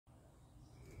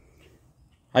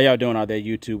How y'all doing out there,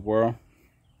 YouTube world?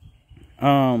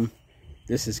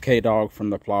 This is K-Dog from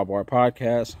the Plowboy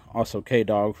Podcast, also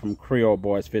K-Dog from Creole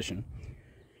Boys Fishing.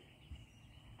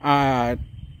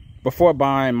 Before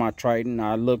buying my Triton,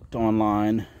 I looked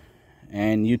online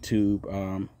and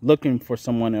YouTube looking for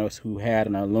someone else who had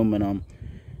an aluminum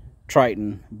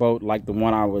Triton boat like the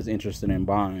one I was interested in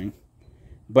buying.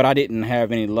 But I didn't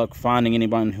have any luck finding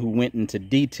anyone who went into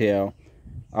detail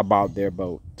about their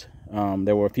boat.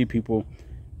 There were a few people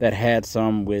that had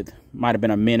some with, might have been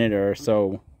a minute or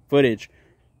so footage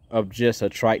of just a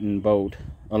Triton boat,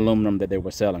 aluminum, that they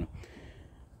were selling.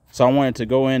 So I wanted to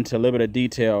go into a little bit of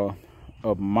detail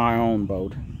of my own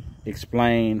boat,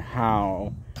 explain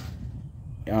how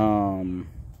I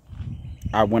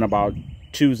went about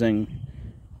choosing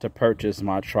to purchase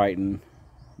my Triton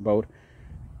boat,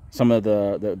 some of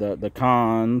the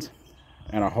cons,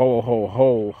 and a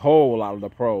whole lot of the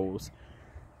pros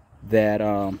that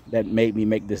made me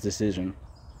make this decision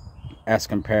as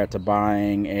compared to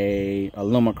buying a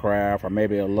Lumacraft or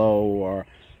maybe a low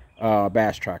or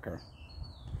bass tracker.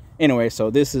 Anyway, so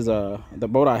this is the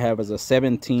boat I have is a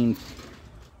 17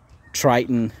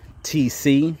 Triton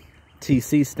TC.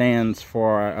 TC stands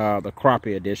for the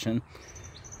Crappie edition.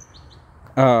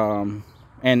 And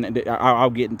I'll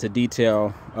get into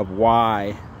detail of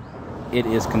why it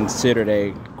is considered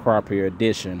a Crappie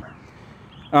edition.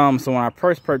 So when I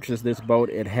first purchased this boat,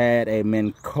 it had a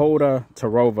Minn Kota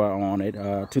Tarova on it,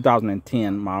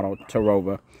 2010 model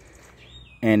Tarova,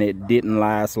 and it didn't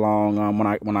last long.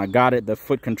 When I got it, the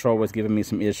foot control was giving me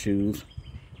some issues,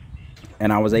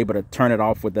 and I was able to turn it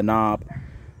off with the knob,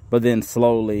 but then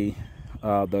slowly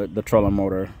the trolling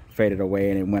motor faded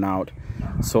away and it went out.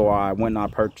 So I went and I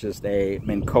purchased a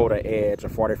Minn Kota Edge, a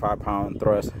 45-pound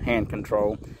thrust hand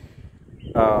control,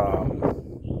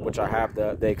 which I have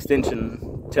the extension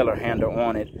tiller handle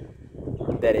on it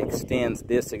that extends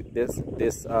this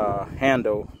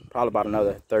handle probably about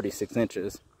another 36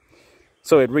 inches,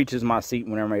 so it reaches my seat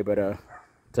when I'm able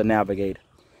to navigate.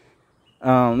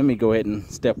 Let me go ahead and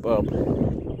step up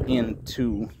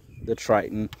into the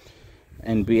Triton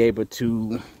and be able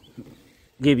to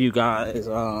give you guys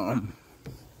a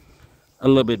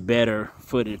little bit better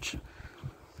footage.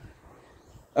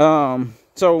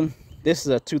 So this is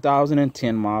a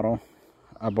 2010 model.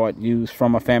 I bought used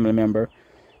from a family member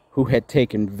who had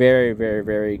taken very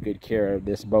good care of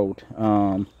this boat.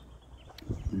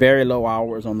 Very low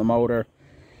hours on the motor.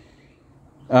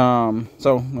 So I'm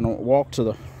gonna walk to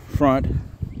the front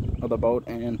of the boat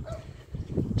and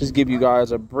just give you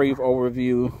guys a brief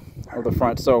overview of the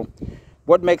front. So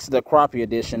what makes the Crappie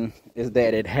edition is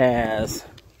that it has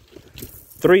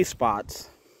 3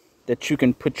 spots that you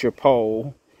can put your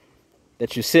pole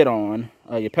that you sit on,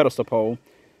 your pedestal pole,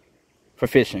 for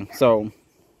fishing. So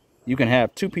you can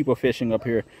have 2 people fishing up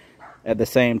here at the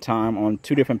same time on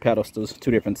 2 different pedestals, 2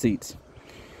 different seats.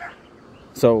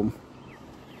 So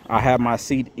I have my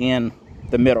seat in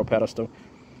the middle pedestal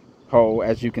hole,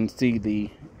 as you can see the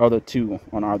other 2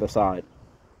 on either side.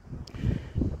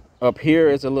 Up here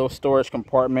is a little storage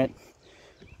compartment.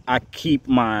 I keep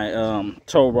my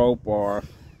tow rope or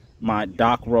my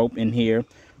dock rope in here.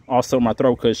 Also my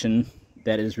throw cushion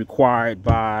that is required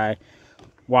by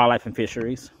Wildlife and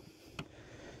Fisheries.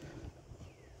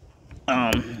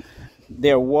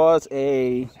 There was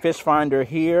a fish finder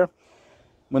here.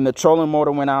 When the trolling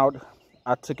motor went out,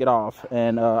 I took it off,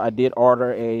 and I did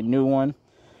order a new one.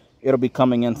 It'll be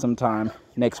coming in sometime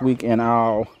next week, and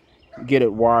I'll get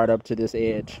it wired up to this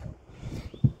edge.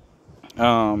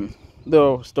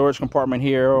 Little storage compartment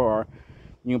here, or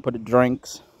you can put the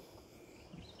drinks.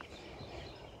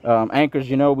 Anchors,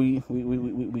 you know, we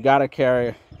gotta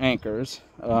carry anchors.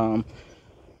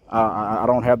 I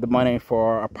don't have the money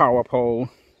for a power pole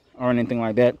or anything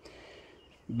like that,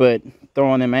 but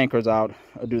throwing them anchors out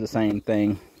will do the same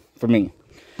thing for me.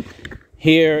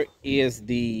 Here is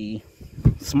the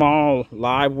small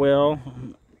live well.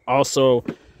 Also,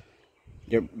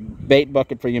 your bait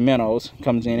bucket for your minnows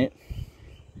comes in it.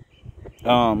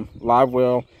 Live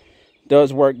well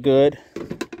does work good.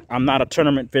 I'm not a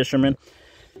tournament fisherman,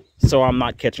 so I'm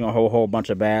not catching a whole bunch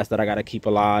of bass that I got to keep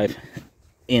alive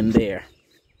in there.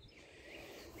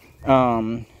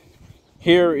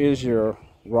 Here is your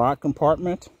rod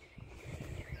compartment,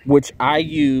 which I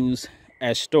use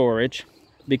as storage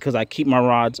because I keep my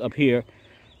rods up here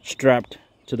strapped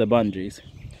to the bungees.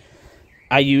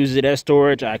 I use it as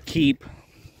storage. I keep a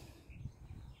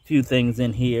few things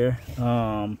in here.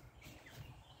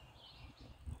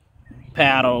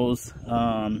 Paddles,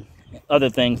 other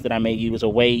things that I may use,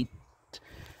 a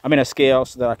scale,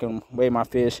 so that I can weigh my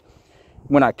fish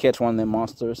when I catch one of them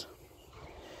monsters.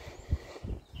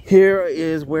 Here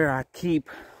is where I keep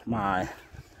my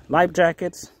life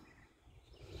jackets.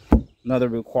 Another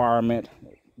requirement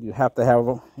you have to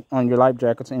have on your life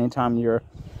jackets anytime you're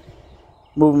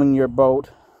moving your boat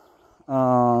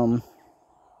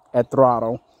at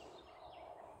throttle.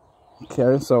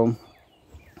 Okay, so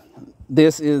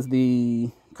this is the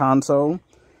console.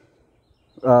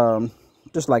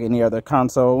 Just like any other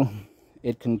console,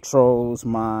 it controls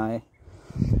my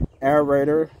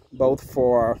aerator, both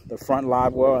for the front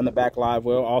live well and the back live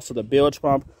well, also the bilge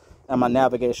pump and my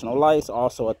navigational lights,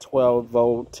 also a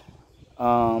 12-volt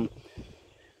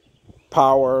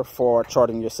power for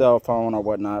charging your cell phone or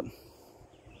whatnot.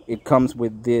 It comes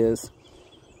with this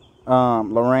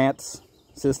Lowrance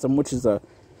system, which is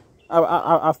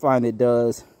I find it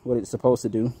does what it's supposed to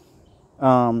do.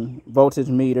 Voltage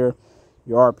meter,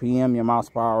 your RPM, your miles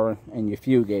per hour, and your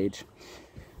fuel gauge.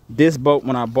 This boat,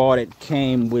 when I bought it,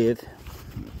 came with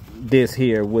this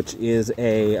here, which is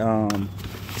a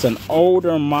it's an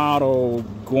older model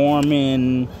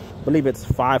Garmin, I believe it's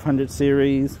 500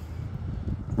 series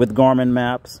with Garmin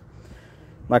maps.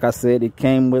 Like I said, it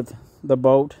came with the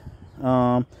boat,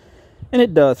 and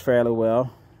it does fairly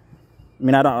well. I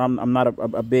mean, I'm not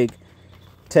a big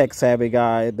tech savvy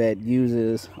guy that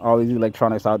uses all these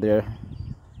electronics out there.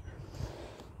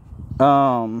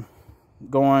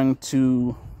 Going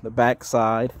to the back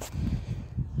side,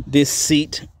 this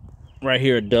seat right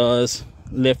here does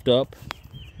lift up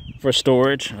for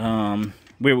storage.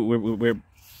 We're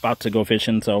about to go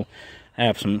fishing, so I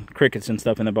have some crickets and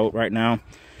stuff in the boat right now.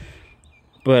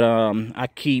 But I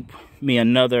keep me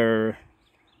another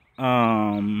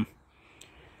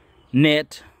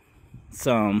net,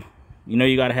 some, you know,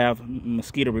 you got to have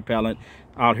mosquito repellent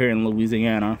out here in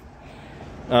Louisiana,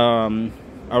 a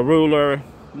ruler,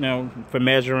 you know, for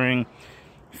measuring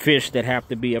fish that have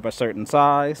to be of a certain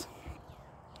size.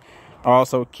 I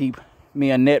also keep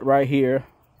me a net right here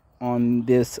on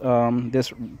this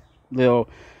this little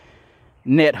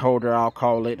net holder, I'll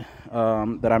call it,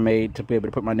 that I made to be able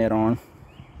to put my net on.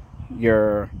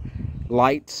 Your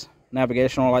lights,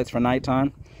 navigational lights for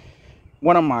nighttime.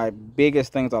 One of my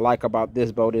biggest things I like about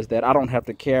this boat is that I don't have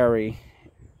to carry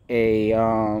a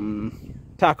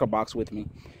tackle box with me.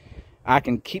 I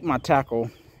can keep my tackle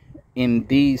in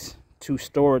these two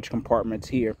storage compartments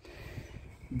here.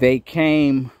 They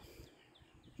came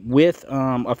with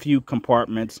a few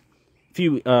compartments,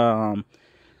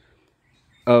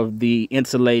 of the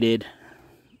insulated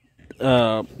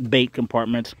bait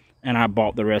compartments, and I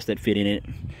bought the rest that fit in it.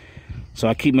 So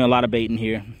I keep me a lot of bait in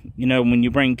here. You know, when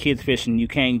you bring kids fishing, you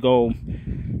can't go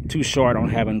too short on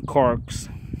having corks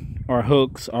or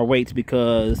hooks or weights,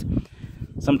 because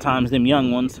sometimes them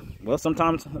young ones, well,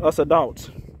 sometimes us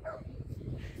adults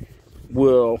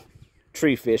will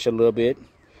tree fish a little bit,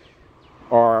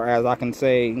 or as I can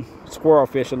say, squirrel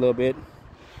fish a little bit.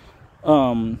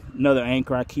 Another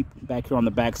anchor I keep back here on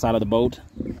the back side of the boat,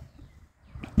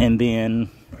 and then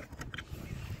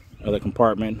other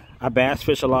compartment. I bass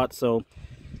fish a lot, so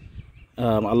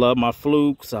I love my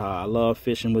flukes. I love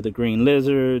fishing with the green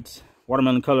lizards,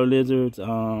 watermelon color lizards, but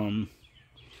I'm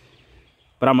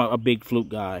a big fluke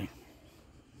guy.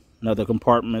 Another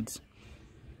compartments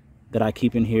that I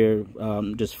keep in here,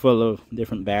 just full of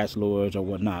different bass lures or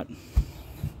whatnot.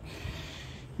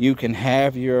 You can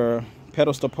have your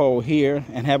pedestal pole here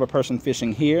and have a person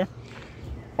fishing here,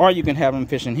 or you can have them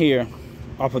fishing here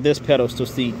off of this pedestal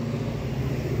seat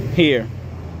here.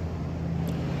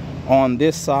 On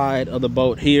this side of the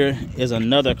boat here is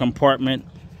another compartment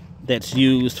that's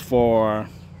used for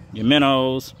your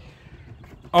minnows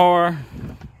or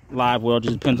live well,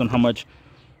 just depends on how much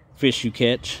fish you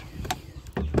catch.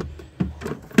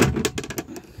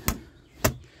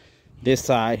 This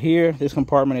side here, this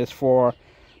compartment is for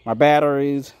my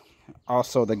batteries,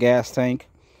 also the gas tank.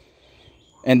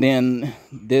 And then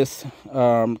this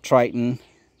Triton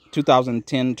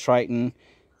 2010 Triton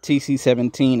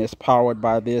TC17 is powered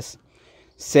by this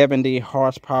 70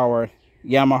 horsepower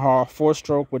Yamaha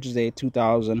 4-stroke, which is a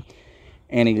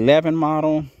 2011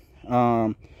 model.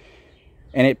 And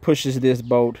it pushes this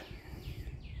boat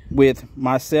with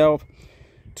myself,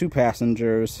 2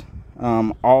 passengers,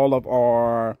 all of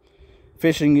our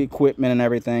fishing equipment and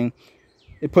everything.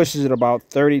 It pushes it about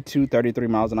 32, 33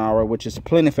 miles an hour, which is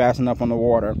plenty fast enough on the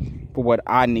water for what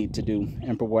I need to do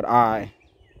and for what I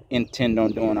intend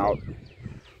on doing out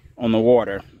on the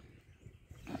water.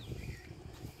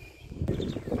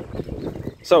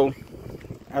 So,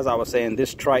 as I was saying,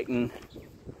 this Triton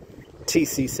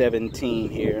TC17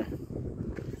 here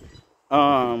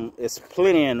is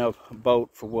plenty enough boat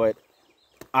for what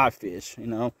I fish. You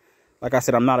know, like I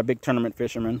said, I'm not a big tournament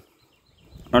fisherman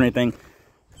or anything.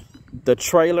 The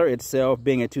trailer itself,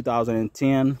 being a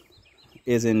 2010,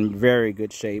 is in very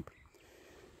good shape.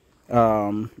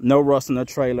 No rust in the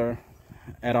trailer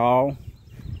at all.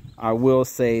 I will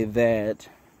say that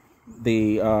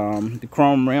the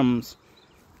chrome rims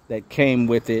that came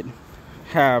with it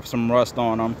have some rust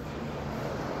on them,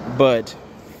 but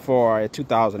for a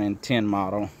 2010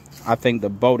 model, I think the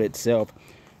boat itself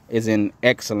is in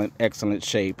excellent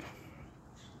shape.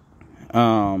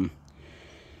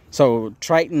 So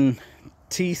Triton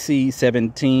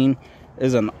TC17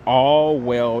 is an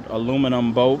all-weld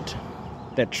aluminum boat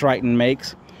that Triton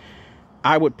makes.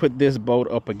 I would put this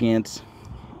boat up against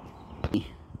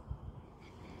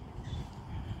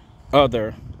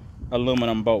other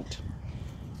aluminum boat,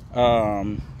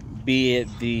 be it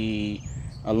the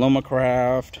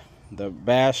Alumacraft, the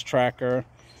Bass Tracker,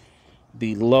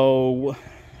 the Low,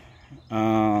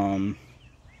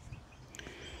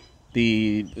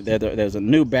 there's a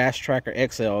new Bass Tracker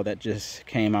XL that just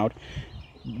came out,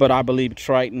 but I believe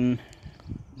Triton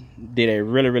did a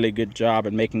really good job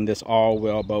in making this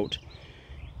all-well boat.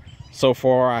 So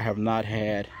far, I have not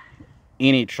had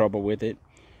any trouble with it.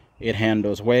 It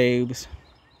handles waves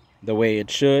the way it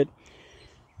should.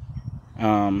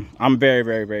 I'm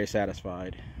very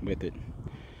satisfied with it.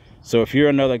 So if you're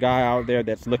another guy out there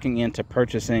that's looking into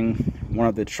purchasing one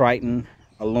of the Triton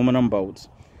aluminum boats,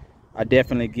 I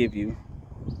definitely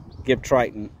give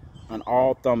Triton an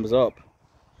all thumbs up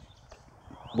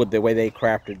with the way they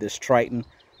crafted this Triton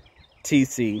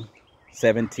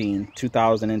TC17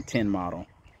 2010 model.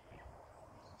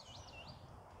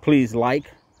 Please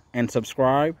like and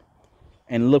subscribe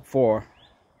and look for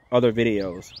other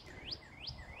videos.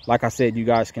 Like I said, you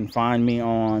guys can find me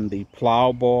on the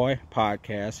Plowboy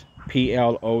podcast,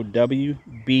 PLOWBOI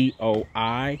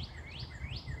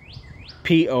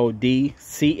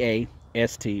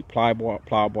PODCAST,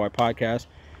 Plowboy podcast.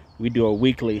 We do a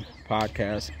weekly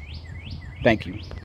podcast. Thank you.